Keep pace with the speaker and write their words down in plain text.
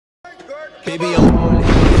Baby, I'm holy.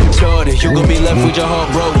 Shorty, you gon' be left with your heart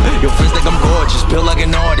broke. Your friends think I'm gorgeous, built like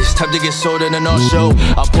an artist. Time to get sold in an art show.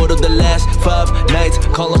 I pulled up the last 5 nights,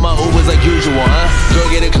 calling my Ubers like usual, huh? Girl,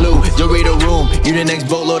 get a clue, you'll read a room. You the next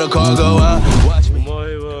boatload of cargo, huh? Watch me.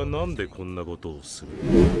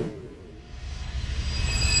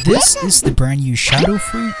 This is the brand new Shadow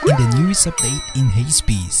Fruit in the newest update in Haze.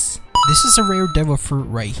 This is a rare Devilfruit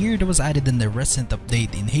right here that was added in the recent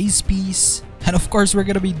update in Haze. And of course, we're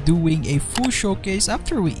gonna be doing a full showcase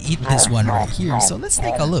after we eat this one right here. So let's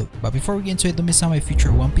take a look. But before we get into it, don't miss out my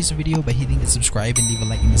future One Piece video by hitting the subscribe and leave a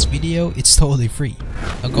like in this video. It's totally free.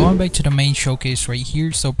 Now going back to the main showcase right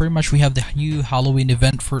here. So pretty much we have the new Halloween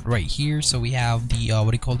event fruit right here. So we have the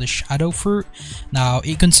what do you call the Shadow Fruit. Now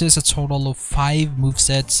it consists a total of 5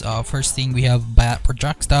 movesets. First thing we have Bat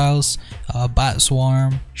Projectiles, Bat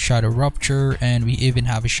Swarm, Shadow Rupture, and we even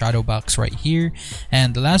have a Shadow Box right here.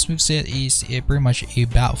 And the last moveset is pretty much a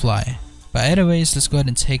Bat Fly. But anyways, let's go ahead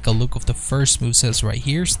and take a look of the first movesets right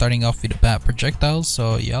here, starting off with the Bat Projectiles.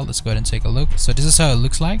 So yeah, let's go ahead and take a look. So this is how it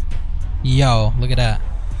looks like. Yo, look at that.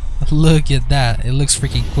 Look at that. It looks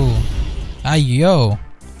freaking cool. Yo.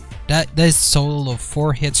 That's a total of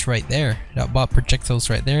 4 hits right there. That Bat Projectiles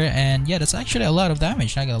right there. And yeah, that's actually a lot of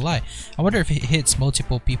damage, not gonna lie. I wonder if it hits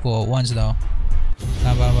multiple people at once though.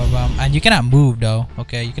 Bam, bam, bam, bam. And you cannot move though.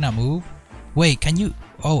 Okay, you cannot move. Wait, can you?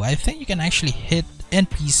 Oh, I think you can actually hit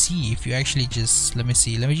NPC if you actually just, let me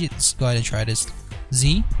see, let me just go ahead and try this.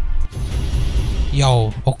 Z.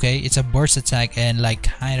 Yo, okay, it's a burst attack and like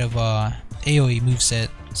kind of a AoE moveset.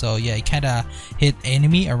 So yeah, it kinda hit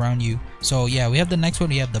enemy around you. So yeah, we have the next one.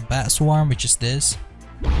 We have the Bat Swarm, which is this.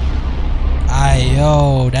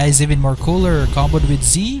 Yo, that is even more cooler. Comboed with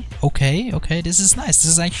Z. Okay, this is nice. This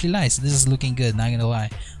is actually nice. This is looking good, not gonna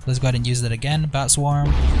lie. Let's go ahead and use that again. Bat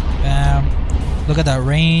Swarm. Bam. Look at that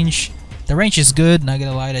range. The range is good, not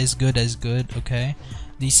gonna lie. That is good. Okay,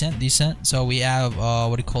 decent. So we have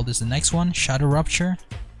what do you call this? The next one, Shadow Rupture.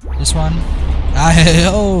 This one.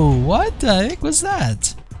 Oh, what the heck was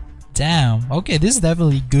that? Damn. Okay, this is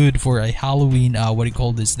definitely good for a Halloween what do you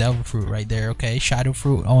call this, Devilfruit right there. Okay, Shadow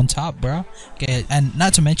Fruit on top, bro. Okay, and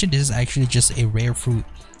not to mention this is actually just a rare fruit.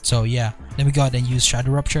 So yeah, let me go ahead and use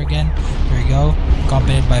Shadow Rupture again. There we go.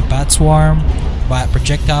 Accompanied by Bat Swarm, Bat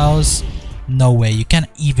Projectiles. No way, you can't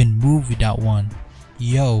even move with that one.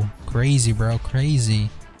 Yo, crazy, bro, crazy.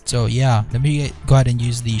 So yeah, let me go ahead and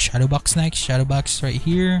use the Shadow Box next. Shadow Box right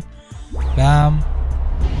here. Bam.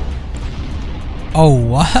 Oh,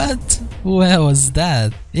 what? What was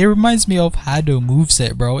that? It reminds me of Hado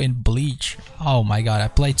moveset, bro, in Bleach. Oh my god, I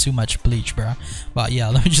played too much Bleach, bro. But yeah,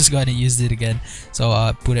 let me just go ahead and use it again.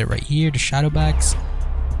 So put it right here, the Shadow Box.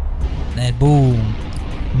 And boom.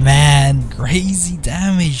 Man, crazy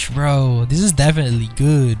damage, bro. This is definitely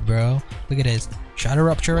good, bro. Look at this. Shadow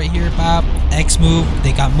Rupture right here, pop. X move,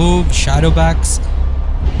 they got moved. Shadow Box.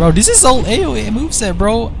 Bro, this is all AoE moveset,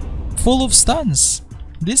 bro. Full of stuns.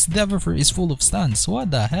 This Devilfruit is full of stuns.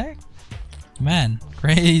 What the heck? Man,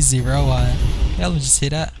 crazy, bro. Yeah, let me just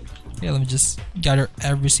hit that. Yeah, let me just gather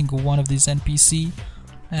every single one of these NPC.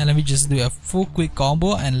 And let me just do a full quick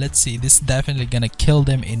combo. And let's see, this is definitely gonna kill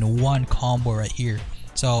them in one combo right here.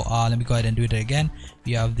 So let me go ahead and do it again.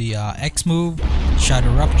 We have the X move,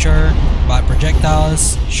 Shadow Rupture, Bat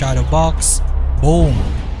Projectiles, Shadow Box, boom.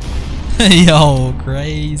 Yo,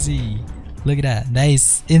 crazy. Look at that.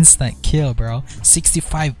 Nice instant kill, bro.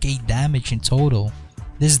 65k damage in total.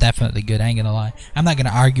 This is definitely good, I ain't gonna lie. I'm not gonna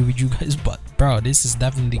argue with you guys, but bro, this is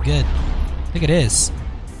definitely good. Look at this.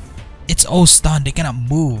 It's all stunned. They cannot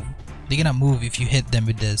move. They cannot move if you hit them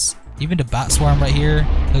with this. Even the Bat Swarm right here.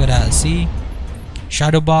 Look at that. See?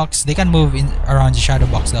 Shadow Box. They can move in around the Shadow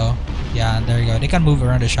Box though. Yeah, there you go. They can move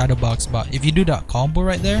around the Shadow Box, but if you do that combo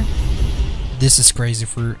right there, this is crazy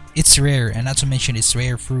fruit. It's rare, and not to mention it's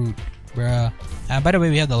rare fruit, bruh. And by the way,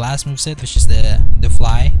 we have the last moveset, which is the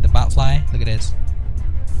fly, the Bat Fly. Look at this.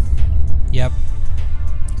 Yep.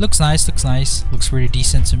 Looks nice, looks pretty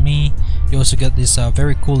decent to me. You also get this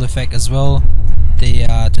very cool effect as well. The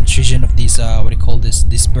transition of these what do you call this,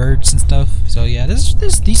 these birds and stuff. So yeah, this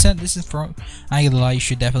is decent. This is from, I ain't gonna lie, you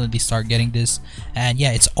should definitely start getting this. And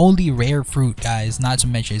yeah, it's only rare fruit, guys. Not to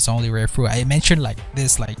mention it's only rare fruit. I mentioned like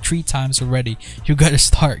this like 3 times already. You gotta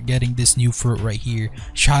start getting this new fruit right here,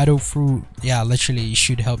 Shadow Fruit. Yeah, literally it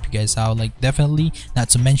should help you guys out, like definitely. Not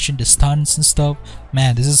to mention the stuns and stuff.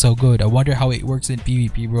 Man, this is so good. I wonder how it works in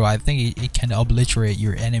PvP, bro. I think it can obliterate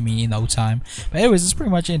your enemy in no time. But anyways, that's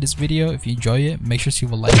pretty much it in this video. If you enjoy it, make sure to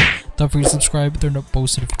leave a like. Don't forget to subscribe, turn the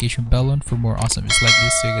post notification bell on for more awesomeness like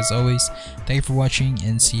this. So as always, thank you for watching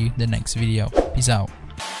and see you in the next video. Peace out.